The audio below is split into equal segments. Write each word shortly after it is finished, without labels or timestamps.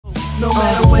No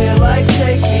matter where life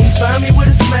takes me, find me with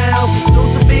a smile.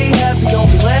 Pursuit to be happy,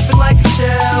 don't be laughing like a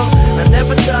child. I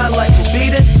never thought life would be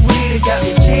this sweet. It got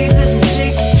me cheesing from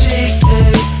cheek to cheek.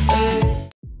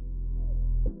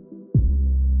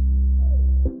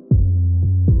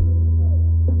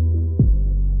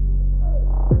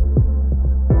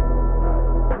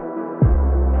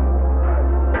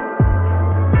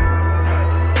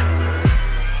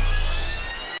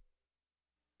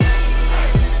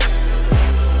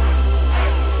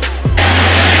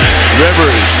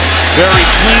 Rivers, very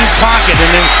clean pocket,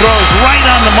 and then throws right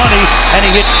on the money, and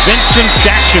he hits Vincent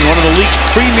Jackson, one of the league's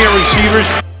premier receivers.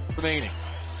 Remaining.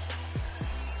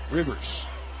 Rivers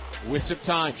with some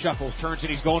time, shuffles, turns,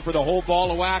 and he's going for the whole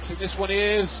ball of wax, and this one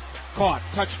is caught.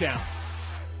 Touchdown.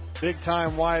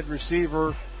 Big-time wide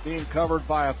receiver being covered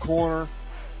by a corner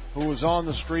who was on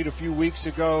the street a few weeks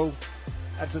ago.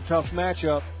 That's a tough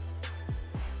matchup.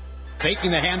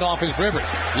 Taking the handoff is Rivers,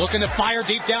 looking to fire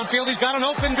deep downfield. He's got an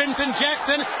open Vincent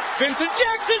Jackson. Vincent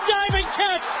Jackson diving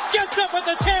catch, gets up at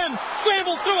the 10,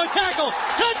 scrambles through a tackle.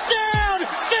 Touchdown,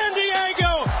 San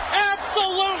Diego!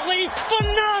 Absolutely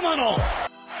phenomenal!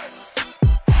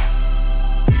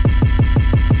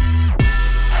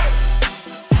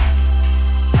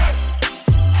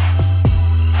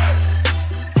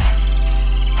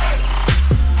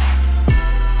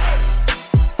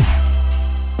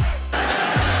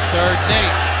 Third and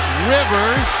 8.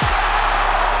 Rivers,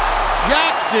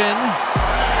 Jackson,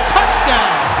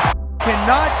 touchdown.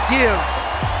 Cannot give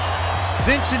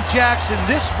Vincent Jackson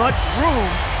this much room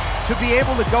to be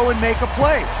able to go and make a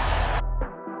play.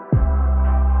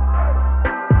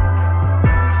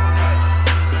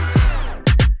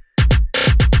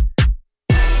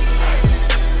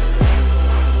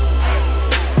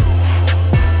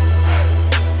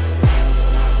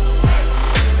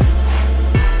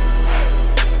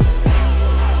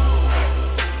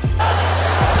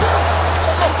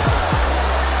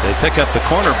 They pick up the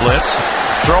corner blitz,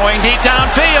 throwing deep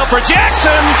downfield for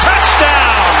Jackson,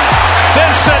 touchdown,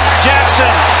 Vincent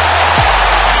Jackson.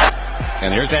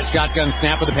 And there's that shotgun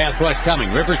snap with the pass rush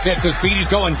coming. Rivers sets his feet, he's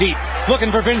going deep,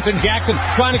 looking for Vincent Jackson,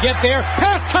 trying to get there,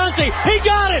 pass Conte, he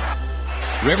got it!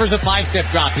 Rivers a 5-step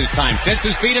drop this time, sets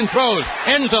his feet and throws,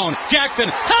 end zone, Jackson,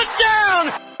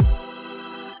 touchdown!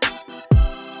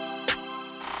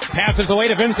 Passes away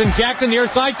to Vincent Jackson, near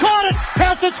side, caught it!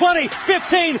 Past the 20,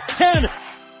 15, 10.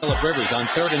 Phillip Rivers on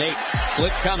 3rd and 8.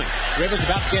 Blitz coming. Rivers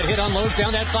about to get hit, unloads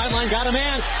down that sideline, got a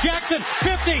man. Jackson,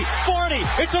 50, 40,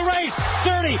 it's a race,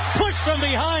 30, push from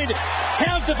behind.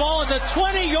 Has the ball at the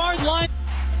 20-yard line.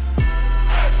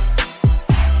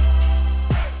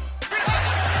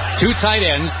 Two tight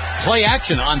ends, play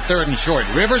action on 3rd and short.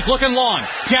 Rivers looking long.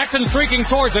 Jackson streaking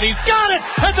towards it, he's got it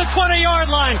at the 20-yard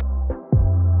line.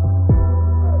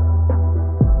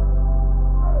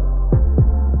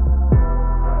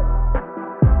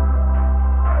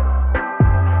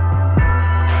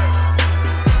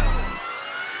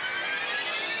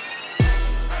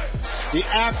 The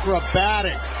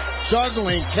acrobatic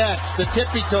juggling catch, the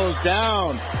tippy toes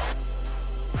down.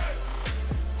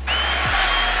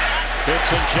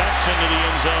 Vincent Jackson to the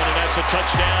end zone, and that's a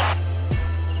touchdown.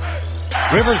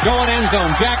 Rivers going end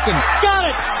zone. Jackson got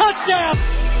it. Touchdown.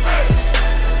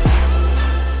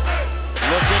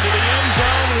 Look into the end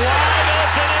zone, wide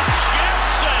open. It's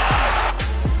Jackson.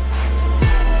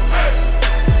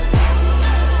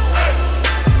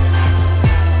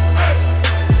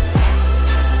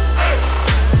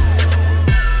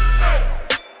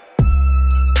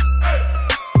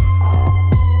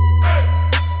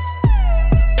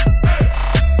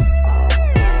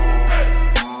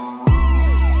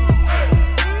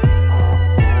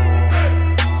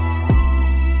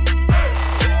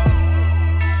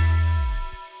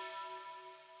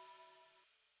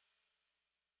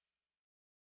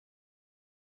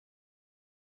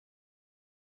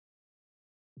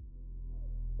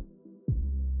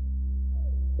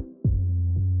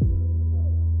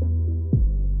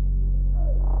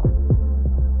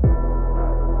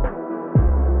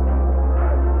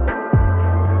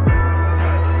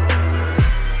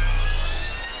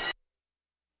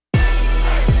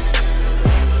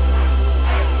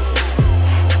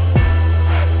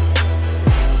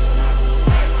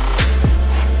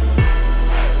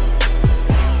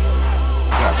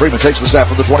 Freeman takes the snap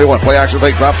from the 21. Play action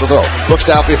fake, drops the throw. Looks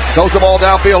downfield, throws the ball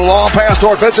downfield. Long pass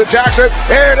toward Vincent Jackson.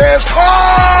 It is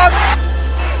caught!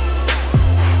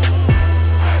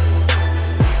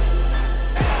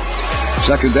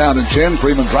 Second down and 10.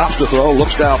 Freeman drops the throw,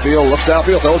 looks downfield,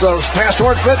 throws a pass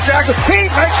toward Vincent Jackson. He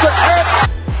makes the catch!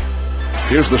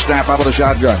 Here's the snap out of the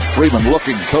shotgun. Freeman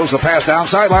looking, throws the pass down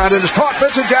sideline, and is caught.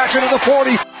 Vincent Jackson at the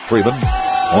 40. Freeman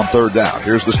on third down.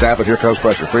 Here's the snap, and here comes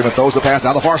pressure. Freeman throws the pass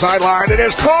down the far sideline. It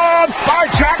is caught by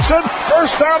Jackson.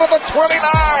 First down at the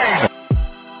 29.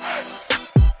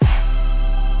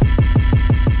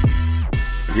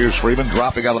 Here's Freeman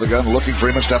dropping out of the gun, looking.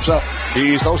 Freeman steps up.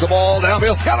 He throws the ball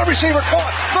downfield. Got a receiver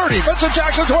caught. 30. Vincent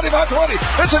Jackson,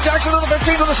 25-20. Vincent Jackson to the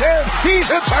 15 to the 10. He's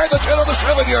inside the 10 of the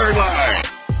 7-yard line.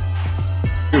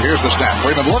 Here's the snap.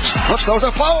 Freeman looks, throws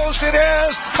a post. It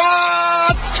is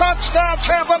caught. Touchdown,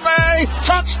 Tampa Bay.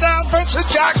 Touchdown, Vincent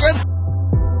Jackson.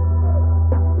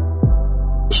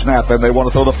 Snap, and they want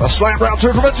to throw the slam route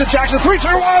through for Vincent Jackson.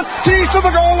 3-2-1. Tees to the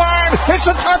goal line. It's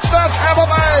a touchdown, Tampa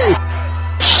Bay.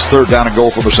 Third down and goal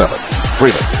from the 7.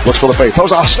 Freeman looks for the fake.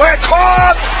 Throws a slant.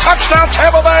 Caught. Touchdown,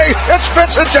 Tampa Bay. It's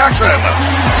Vincent Jackson.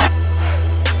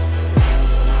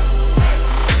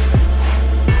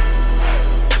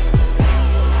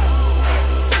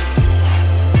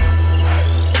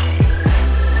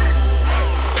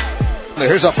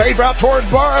 Here's a fade route toward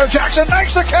Jackson.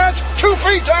 Makes the catch. 2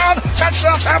 feet down.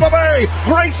 Touchdown, Tampa Bay.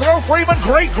 Great throw, Freeman.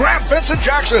 Great grab, Vincent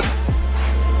Jackson.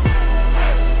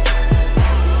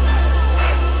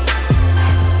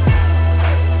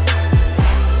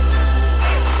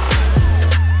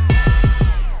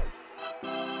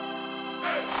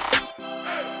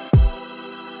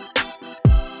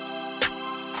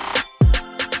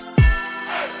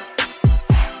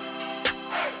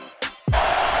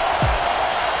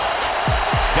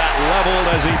 Leveled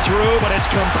as he threw, but it's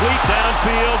complete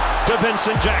downfield to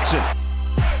Vincent Jackson.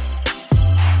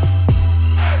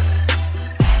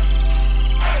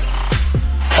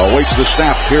 Awaits the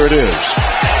snap. Here it is.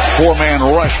 4-man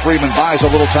rush. Freeman buys a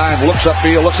little time. Looks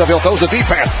upfield. Throws a deep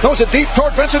pass. Throws it deep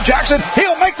toward Vincent Jackson.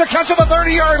 He'll make the catch at the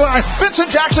 30-yard line. Vincent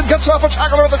Jackson gets off a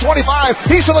tackler at the 25.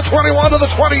 He's to the 21 to the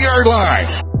 20-yard line.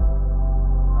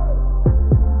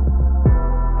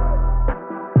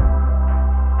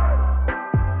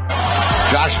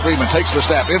 Josh Freeman takes the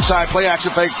snap. Inside play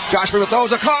action fake. Josh Freeman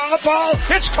throws a ball.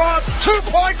 It's caught.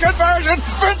 2-point conversion.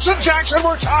 Vincent Jackson,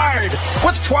 we're tied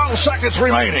with 12 seconds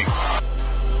remaining.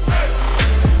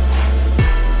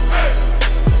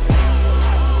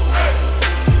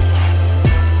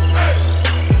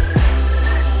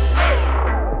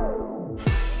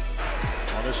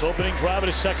 On this opening drive of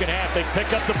the second half, they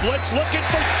pick up the blitz looking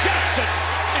for Jackson,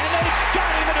 and they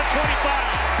got him at the 25.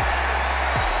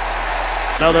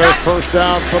 Another first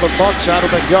down for the Bucs out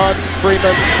of the gun. Freeman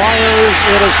fires.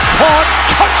 It is caught.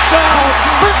 Touchdown,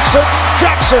 Vincent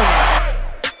Jackson.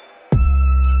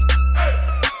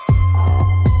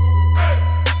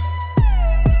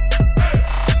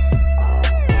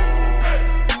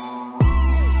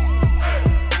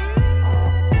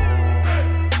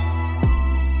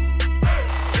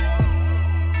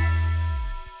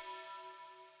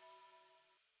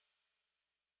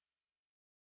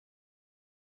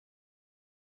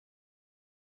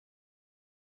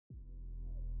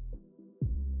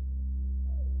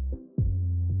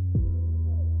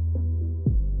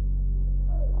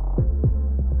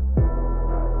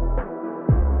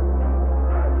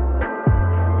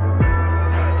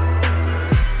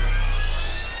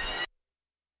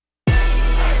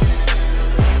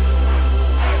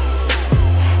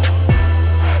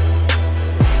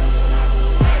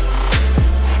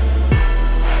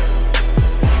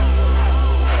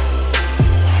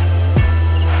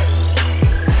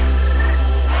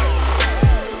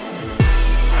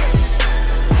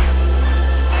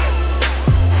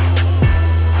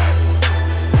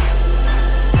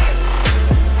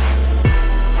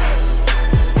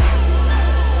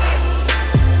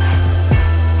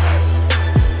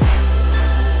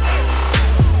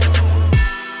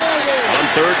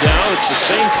 It's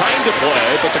the same kind of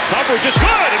play, but the coverage is good,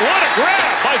 and what a grab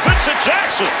by Vincent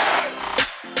Jackson.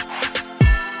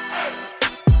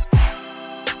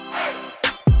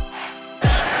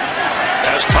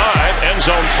 Has time, end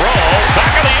zone throw, back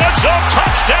of the end zone,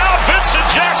 touchdown, Vincent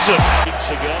Jackson. Weeks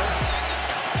ago,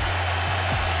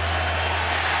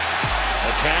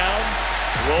 McCown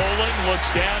rolling,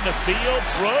 looks down the field,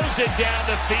 throws it down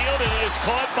the field, and it is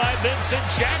caught by Vincent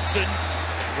Jackson.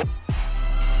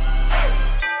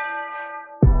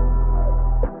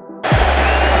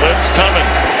 Blitz coming.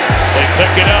 They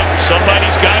pick it up.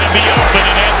 Somebody's got to be open,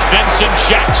 and that's Vincent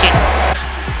Jackson.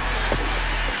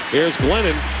 Here's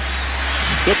Glennon.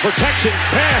 Good protection.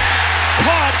 Pass.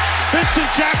 Caught.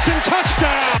 Vincent Jackson.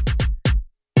 Touchdown.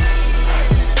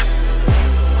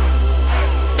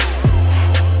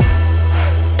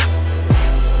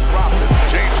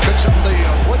 James picks up the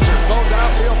blitzers. Go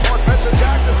downfield toward Vincent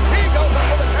Jackson. He goes up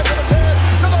with the catch of the 10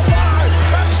 to the 5.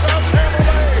 Touchdown, Tampa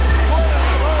Bay. Glennon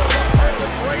throws a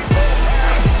perfect rainbow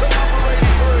pass to number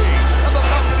 83. And the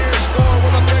Buccaneers score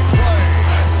with a big play.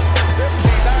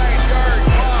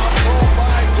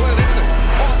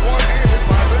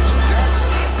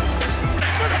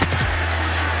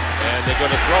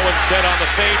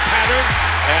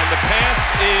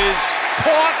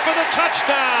 Caught for the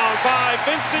touchdown by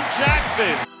Vincent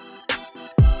Jackson.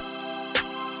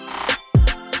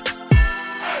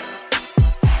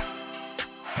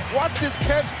 Watch this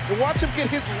catch and watch him get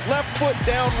his left foot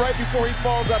down right before he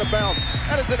falls out of bounds.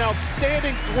 That is an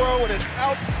outstanding throw and an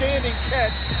outstanding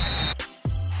catch.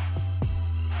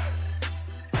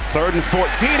 3rd and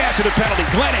 14 after the penalty.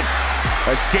 Glennon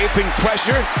escaping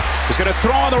pressure, is going to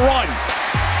throw on the run.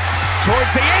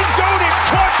 Towards the end zone, it's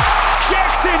caught.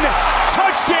 Jackson,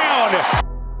 touchdown.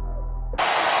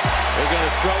 They're going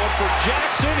to throw it for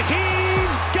Jackson.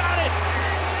 He's got it.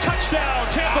 Touchdown,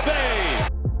 Tampa Bay.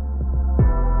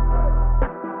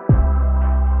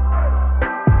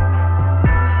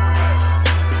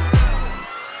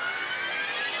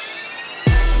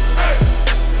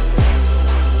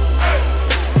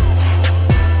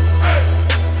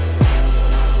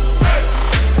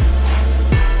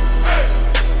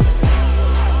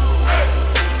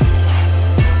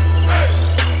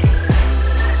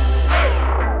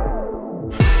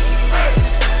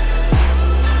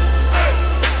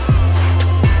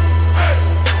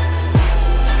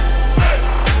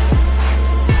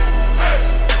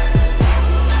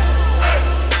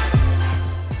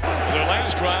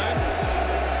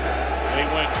 They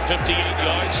went 58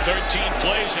 yards, 13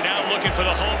 plays, and now looking for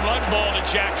the home run ball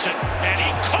to Jackson. And he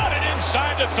caught it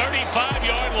inside the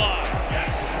 35-yard line.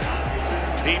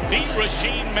 He beat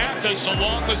Rasheed Mathis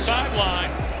along the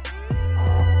sideline.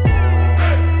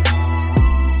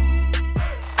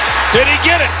 Did he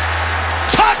get it?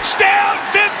 Touchdown,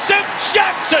 Vincent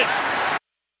Jackson!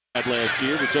 Last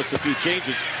year with just a few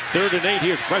changes. 3rd and 8.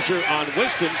 Here's pressure on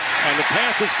Winston, and the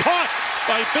pass is caught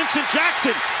by Vincent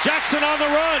Jackson. Jackson on the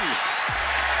run.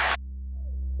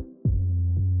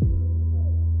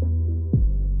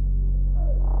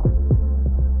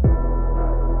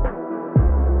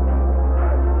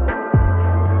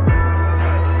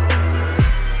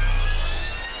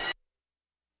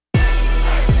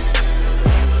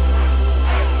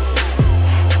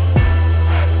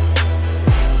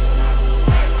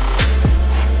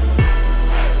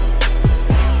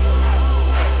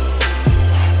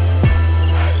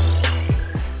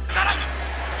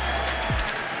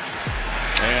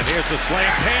 Here's a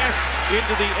slant pass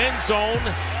into the end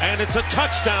zone, and it's a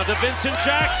touchdown to Vincent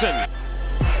Jackson.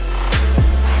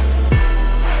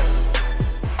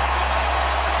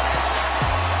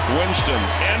 Winston,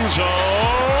 end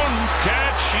zone,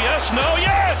 catch, yes, no,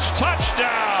 yes,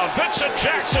 touchdown, Vincent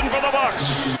Jackson for the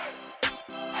Bucs.